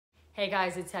Hey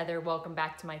guys, it's Heather. Welcome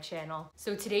back to my channel.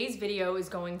 So today's video is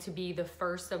going to be the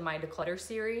first of my Declutter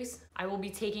series. I will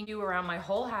be taking you around my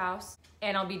whole house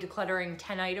and I'll be decluttering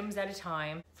 10 items at a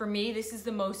time. For me, this is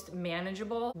the most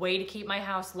manageable way to keep my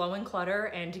house low in clutter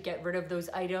and to get rid of those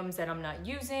items that I'm not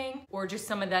using or just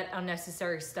some of that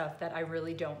unnecessary stuff that I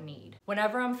really don't need.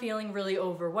 Whenever I'm feeling really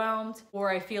overwhelmed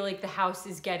or I feel like the house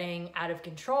is getting out of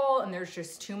control and there's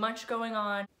just too much going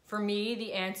on, for me,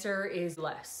 the answer is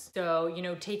less. So,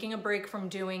 taking a break from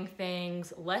doing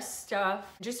things, less stuff,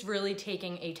 just really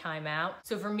taking a time out.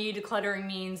 So for me, decluttering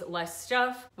means less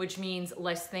stuff, which means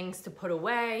less things to put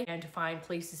away and to find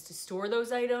places to store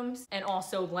those items, and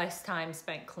also less time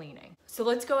spent cleaning. So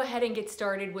let's go ahead and get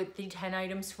started with the 10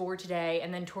 items for today.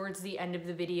 And then towards the end of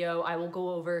the video, I will go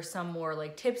over some more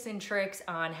tips and tricks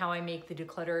on how I make the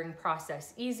decluttering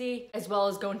process easy, as well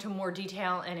as go into more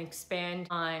detail and expand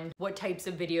on what types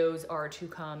of videos are to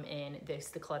come in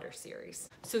this Declutter series.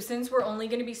 So since we're only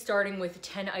going to be starting with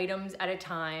 10 items at a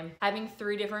time, having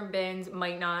 3 different bins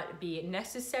might not be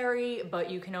necessary, but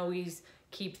you can always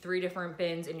keep 3 different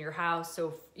bins in your house.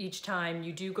 So each time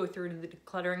you do go through the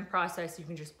decluttering process, you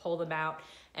can just pull them out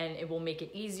and it will make it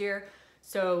easier.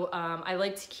 So I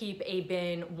like to keep a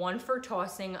bin, one for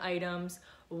tossing items,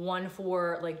 one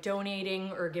for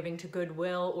donating or giving to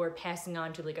Goodwill or passing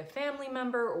on to a family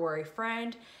member or a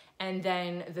friend, and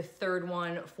then the third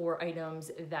one for items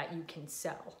that you can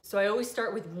sell. So I always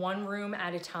start with one room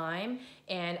at a time,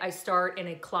 and I start in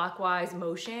a clockwise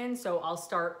motion. So I'll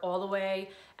start all the way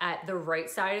at the right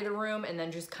side of the room and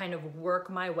then just kind of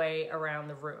work my way around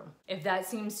the room. If that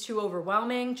seems too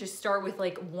overwhelming, just start with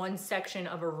one section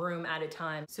of a room at a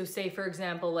time. So say for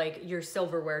example, your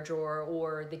silverware drawer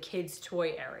or the kids'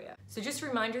 toy area. So just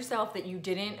remind yourself that you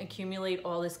didn't accumulate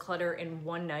all this clutter in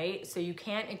one night, so you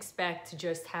can't expect to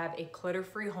just have a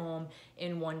clutter-free home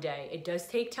in one day. It does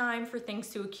take time for things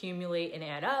to accumulate and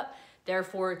add up.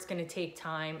 Therefore, it's gonna take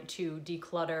time to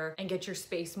declutter and get your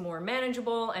space more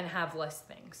manageable and have less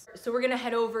things. So we're gonna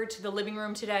head over to the living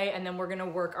room today, and then we're gonna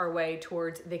work our way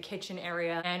towards the kitchen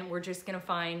area, and we're just gonna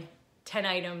find 10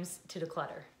 items to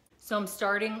declutter. So I'm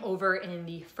starting over in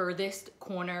the furthest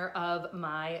corner of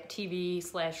my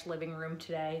TV/living room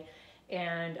today.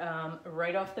 And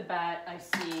right off the bat, I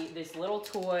see this little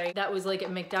toy that was a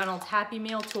McDonald's Happy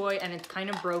Meal toy, and it's kind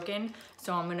of broken.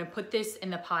 So I'm gonna put this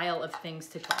in the pile of things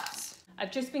to toss.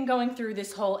 I've just been going through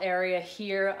this whole area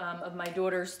here of my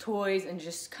daughter's toys and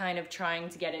just kind of trying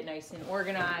to get it nice and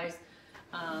organized.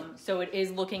 So it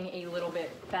is looking a little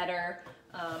bit better.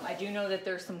 I do know that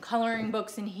there's some coloring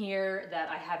books in here that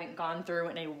I haven't gone through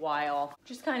in a while.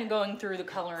 Just kind of going through the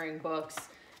coloring books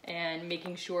and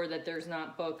making sure that there's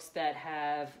not books that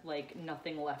have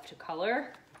nothing left to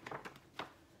color.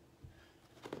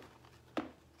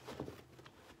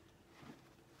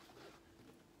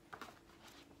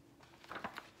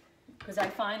 Because I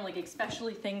find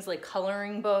especially things like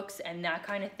coloring books and that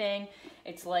kind of thing,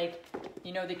 it's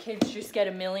the kids just get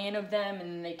a million of them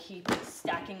and they keep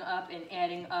stacking up and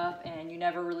adding up, and you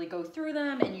never really go through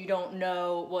them and you don't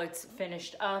know what's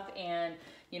finished up and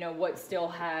what still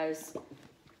has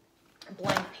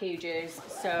blank pages.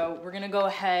 So we're gonna go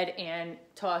ahead and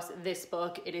toss this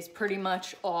book. It is pretty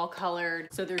much all colored,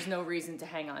 so there's no reason to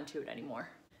hang on to it anymore.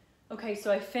 Okay,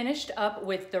 so I finished up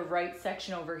with the right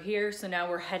section over here, so now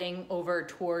we're heading over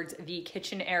towards the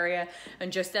kitchen area,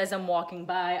 and just as I'm walking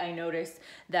by, I noticed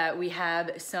that we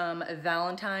have some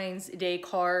Valentine's Day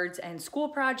cards and school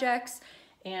projects,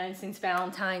 and since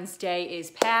Valentine's Day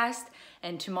is past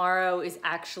and tomorrow is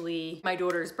actually my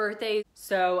daughter's birthday,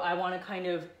 so I want to kind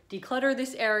of declutter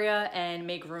this area and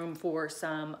make room for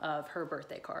some of her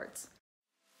birthday cards.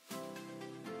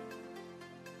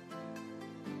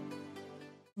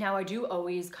 Now, I do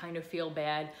always kind of feel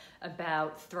bad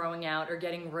about throwing out or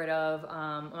getting rid of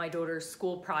my daughter's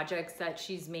school projects that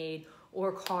she's made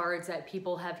or cards that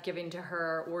people have given to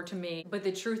her or to me. But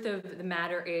the truth of the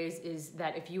matter is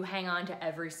that if you hang on to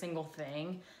every single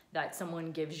thing that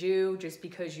someone gives you just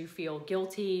because you feel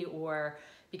guilty or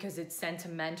because it's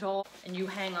sentimental, and you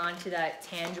hang on to that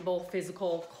tangible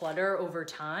physical clutter over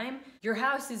time, your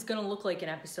house is gonna look like an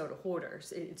episode of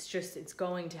Hoarders. It's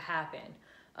going to happen.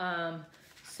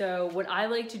 So what I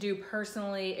like to do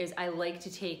personally is I like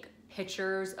to take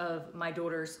pictures of my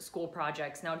daughter's school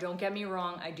projects. Now, don't get me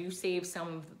wrong, I do save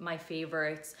some of my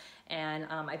favorites and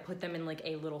I put them in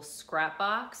a little scrap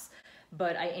box,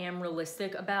 but I am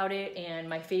realistic about it, and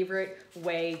my favorite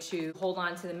way to hold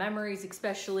on to the memories,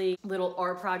 especially little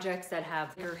art projects that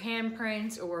have her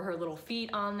handprints or her little feet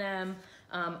on them,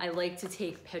 I like to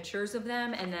take pictures of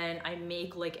them and then I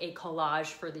make a collage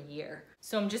for the year.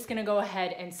 So I'm just gonna go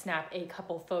ahead and snap a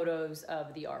couple photos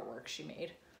of the artwork she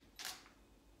made.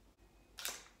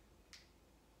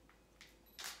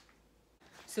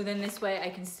 So then this way I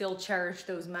can still cherish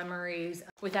those memories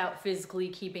without physically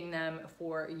keeping them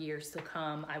for years to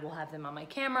come. I will have them on my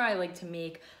camera. I like to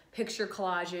make picture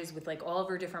collages with like all of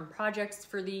our different projects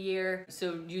for the year.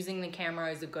 So using the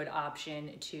camera is a good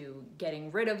option to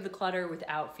getting rid of the clutter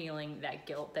without feeling that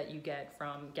guilt that you get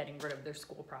from getting rid of their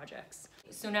school projects.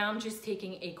 So now I'm just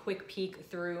taking a quick peek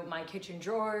through my kitchen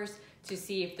drawers to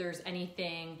see if there's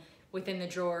anything within the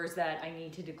drawers that I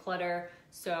need to declutter.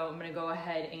 So I'm gonna go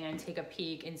ahead and take a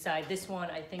peek inside this one.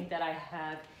 I think that I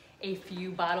have a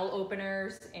few bottle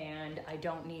openers and I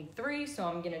don't need 3, so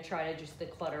I'm gonna try to just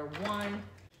declutter 1.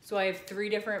 So I have 3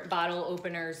 different bottle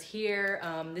openers here.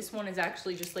 This one is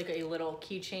actually just like a little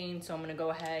keychain, so I'm gonna go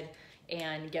ahead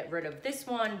and get rid of this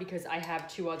one because I have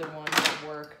 2 other ones that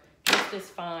work just as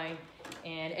fine.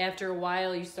 And after a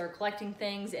while, you start collecting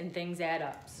things and things add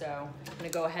up. So I'm gonna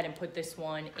go ahead and put this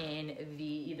one in the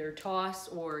either toss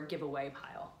or giveaway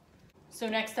pile. So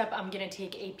next up, I'm gonna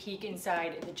take a peek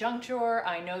inside the junk drawer.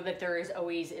 I know that there is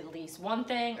always at least 1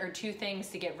 thing or 2 things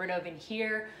to get rid of in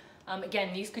here.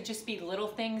 Again, these could just be little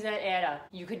things that add up.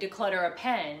 You could declutter a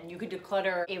pen, you could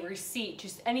declutter a receipt,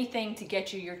 just anything to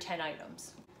get you your 10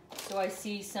 items. So I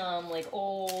see some like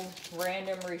old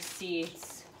random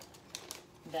receipts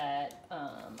that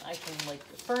I can, like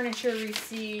the furniture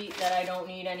receipt that I don't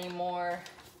need anymore.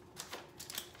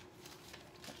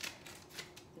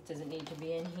 It doesn't need to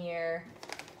be in here.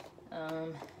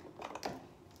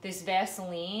 This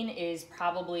Vaseline is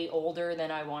probably older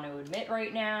than I want to admit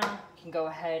right now. I can go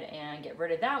ahead and get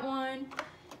rid of that one.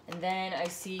 And then I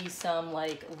see some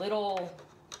like little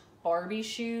Barbie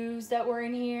shoes that were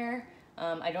in here.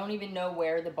 I don't even know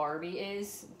where the Barbie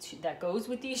is that goes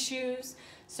with these shoes.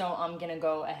 So I'm gonna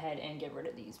go ahead and get rid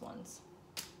of these ones.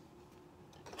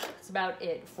 That's about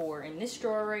it for in this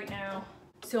drawer right now.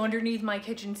 So underneath my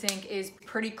kitchen sink is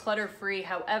pretty clutter free.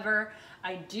 However,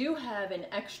 I do have an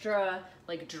extra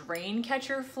like drain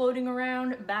catcher floating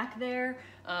around back there.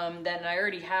 Then I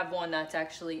already have one that's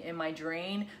actually in my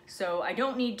drain. So I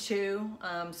don't need 2.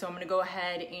 So I'm gonna go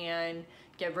ahead and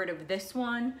get rid of this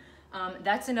one.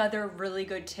 That's another really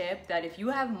good tip, that if you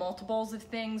have multiples of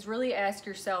things, really ask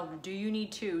yourself, do you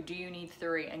need 2? Do you need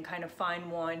 3? And kind of find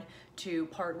one to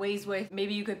part ways with.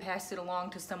 Maybe you could pass it along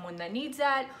to someone that needs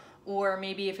that, or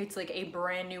maybe if it's like a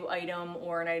brand new item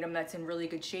or an item that's in really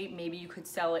good shape, maybe you could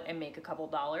sell it and make a couple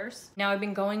dollars. Now I've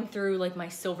been going through like my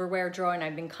silverware drawer and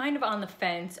I've been kind of on the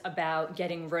fence about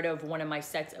getting rid of one of my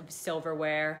sets of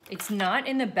silverware. It's not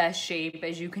in the best shape,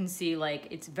 as you can see, like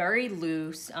it's very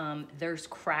loose. There's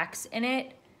cracks in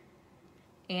it,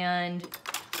 and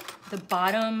the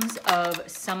bottoms of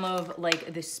some of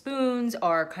like the spoons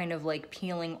are kind of like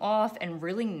peeling off and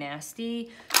really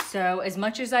nasty. So as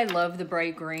much as I love the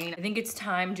bright green, I think it's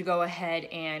time to go ahead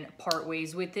and part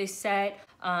ways with this set.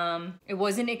 It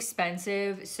wasn't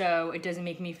expensive, so it doesn't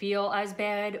make me feel as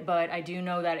bad, but I do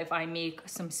know that if I make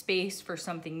some space for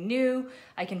something new,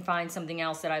 I can find something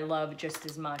else that I love just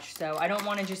as much. So I don't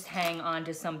want to just hang on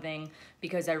to something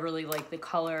because I really like the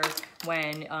color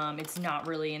when it's not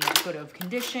really in that good of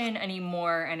condition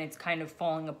anymore and it's kind of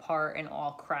falling apart and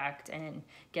all cracked and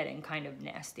getting kind of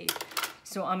nasty.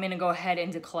 So I'm gonna go ahead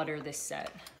and declutter this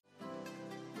set.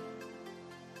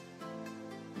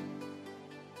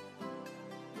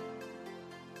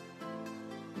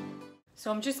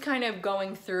 So I'm just kind of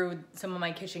going through some of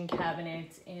my kitchen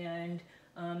cabinets, and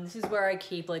this is where I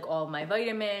keep like all of my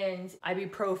vitamins,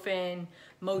 ibuprofen,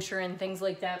 Motrin, things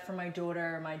like that for my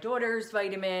daughter, my daughter's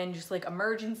vitamin, just like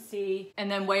emergency. And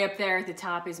then way up there at the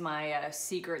top is my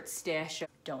secret stash.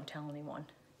 Don't tell anyone.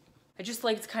 I just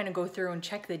like to kind of go through and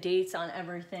check the dates on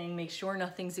everything, make sure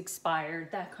nothing's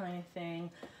expired, that kind of thing.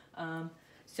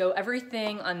 So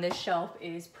everything on this shelf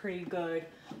is pretty good.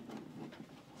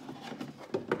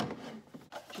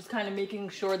 Just kind of making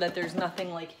sure that there's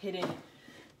nothing like hidden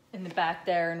in the back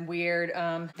there and weird.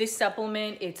 This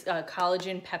supplement, it's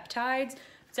collagen peptides.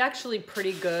 It's actually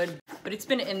pretty good, but it's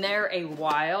been in there a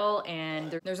while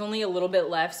and there's only a little bit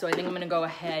left. So I think I'm gonna go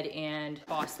ahead and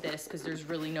toss this because there's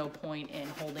really no point in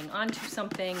holding on to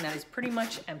something that is pretty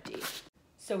much empty.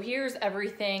 So here's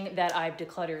everything that I've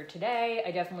decluttered today.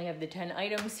 I definitely have the 10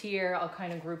 items here. I'll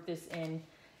kind of group this in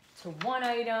to 1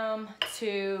 item,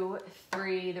 2,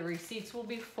 3, the receipts will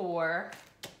be 4,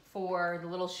 the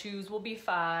little shoes will be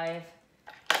 5,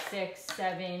 6,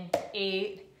 7,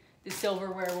 8, the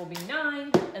silverware will be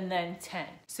 9, and then 10.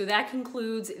 So that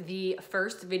concludes the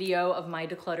first video of my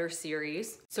declutter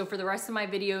series. So for the rest of my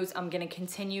videos, I'm gonna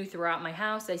continue throughout my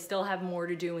house. I still have more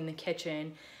to do in the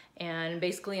kitchen. And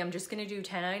basically I'm just gonna do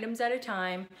 10 items at a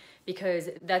time, because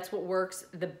that's what works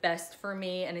the best for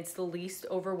me and it's the least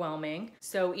overwhelming.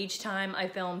 So each time I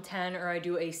film 10 or I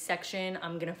do a section,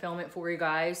 I'm gonna film it for you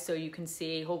guys so you can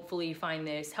see. Hopefully you find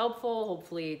this helpful,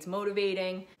 hopefully it's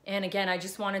motivating. And again, I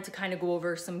just wanted to kind of go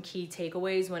over some key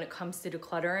takeaways when it comes to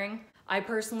decluttering. I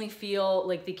personally feel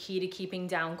like the key to keeping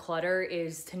down clutter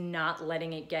is to not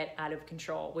letting it get out of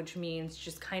control, which means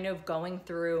just kind of going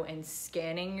through and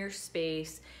scanning your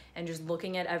space and just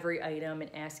looking at every item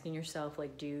and asking yourself,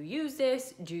 like, do you use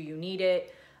this? Do you need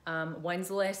it? When's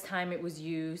the last time it was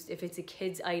used? If it's a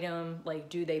kid's item, like,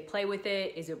 do they play with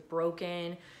it? Is it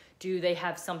broken? Do they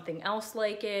have something else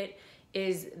like it?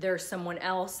 Is there someone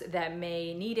else that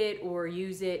may need it or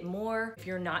use it more? If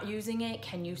you're not using it,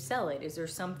 can you sell it? Is there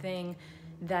something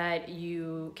that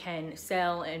you can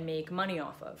sell and make money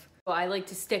off of? So I like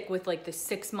to stick with like the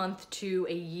 6 month to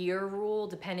a year rule,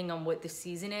 depending on what the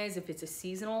season is. If it's a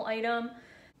seasonal item,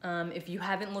 if you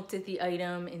haven't looked at the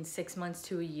item in 6 months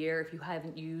to a year, if you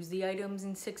haven't used the items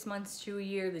in 6 months to a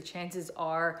year, the chances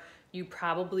are you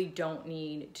probably don't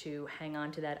need to hang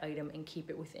on to that item and keep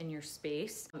it within your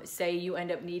space. Say you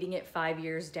end up needing it 5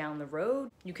 years down the road,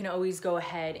 you can always go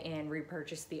ahead and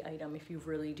repurchase the item if you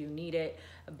really do need it,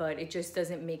 but it just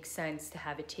doesn't make sense to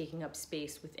have it taking up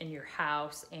space within your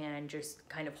house and just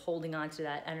kind of holding on to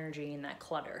that energy and that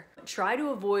clutter. Try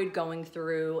to avoid going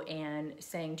through and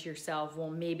saying to yourself, well,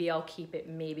 maybe I'll keep it,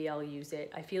 maybe I'll use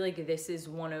it. I feel like this is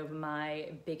one of my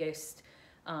biggest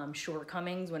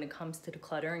shortcomings when it comes to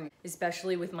decluttering,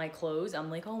 especially with my clothes. I'm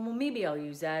like, oh, well, maybe I'll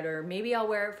use that, or maybe I'll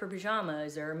wear it for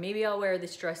pajamas, or maybe I'll wear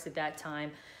this dress at that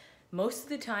time. Most of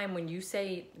the time when you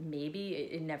say maybe,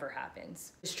 it never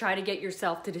happens. Just try to get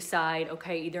yourself to decide,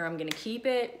 okay, either I'm gonna keep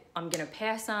it, I'm gonna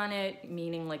pass on it,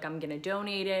 meaning like I'm gonna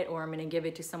donate it, or I'm gonna give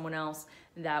it to someone else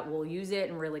that will use it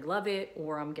and really love it,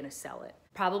 or I'm gonna sell it.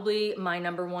 Probably my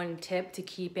number one tip to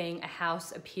keeping a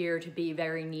house appear to be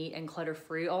very neat and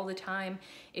clutter-free all the time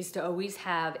is to always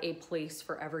have a place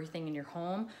for everything in your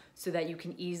home so that you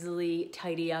can easily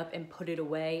tidy up and put it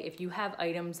away. If you have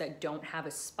items that don't have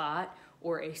a spot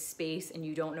or a space and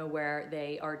you don't know where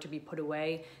they are to be put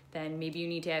away, then maybe you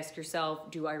need to ask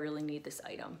yourself, do I really need this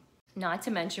item? Not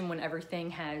to mention when everything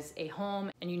has a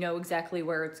home and you know exactly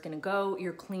where it's gonna go,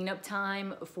 your cleanup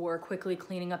time for quickly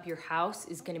cleaning up your house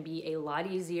is gonna be a lot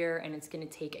easier and it's gonna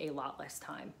take a lot less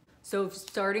time. So if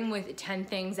starting with 10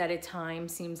 things at a time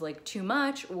seems like too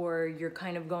much, or you're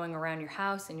kind of going around your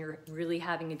house and you're really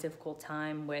having a difficult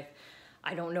time with,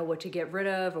 I don't know what to get rid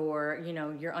of, or you know,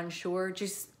 you're unsure,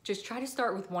 just try to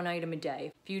start with one item a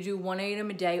day. If you do one item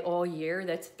a day all year,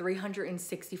 that's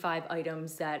 365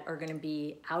 items that are gonna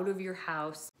be out of your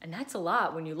house. And that's a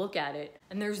lot when you look at it.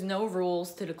 And there's no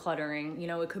rules to decluttering. You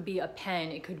know, it could be a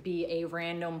pen, it could be a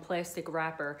random plastic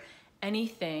wrapper,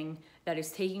 anything that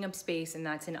is taking up space and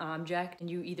that's an object, and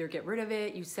you either get rid of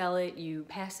it, you sell it, you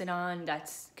pass it on,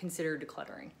 that's considered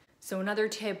decluttering. So another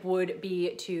tip would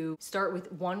be to start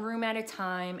with one room at a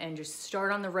time and just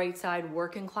start on the right side,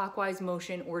 work in clockwise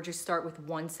motion, or just start with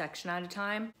one section at a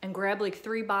time and grab like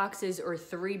 3 boxes or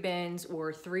 3 bins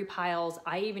or 3 piles.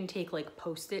 I even take like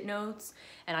Post-it notes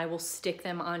and I will stick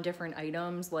them on different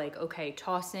items, like, okay,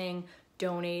 tossing,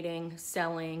 donating,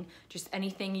 selling, just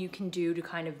anything you can do to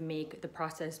kind of make the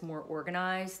process more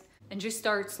organized. And just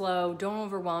start slow, don't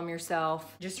overwhelm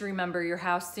yourself. Just remember, your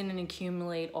house didn't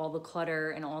accumulate all the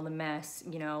clutter and all the mess,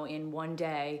 you know, in one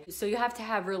day. So you have to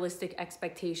have realistic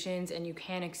expectations, and you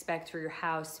can't expect for your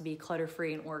house to be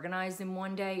clutter-free and organized in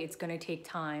one day. It's gonna take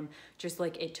time, just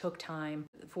like it took time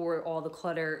for all the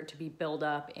clutter to be built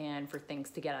up and for things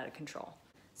to get out of control.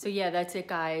 So yeah, that's it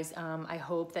guys. I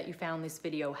hope that you found this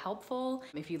video helpful.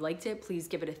 If you liked it, please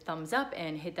give it a thumbs up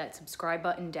and hit that subscribe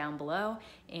button down below.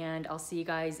 And I'll see you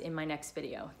guys in my next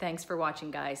video. Thanks for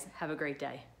watching guys. Have a great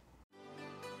day.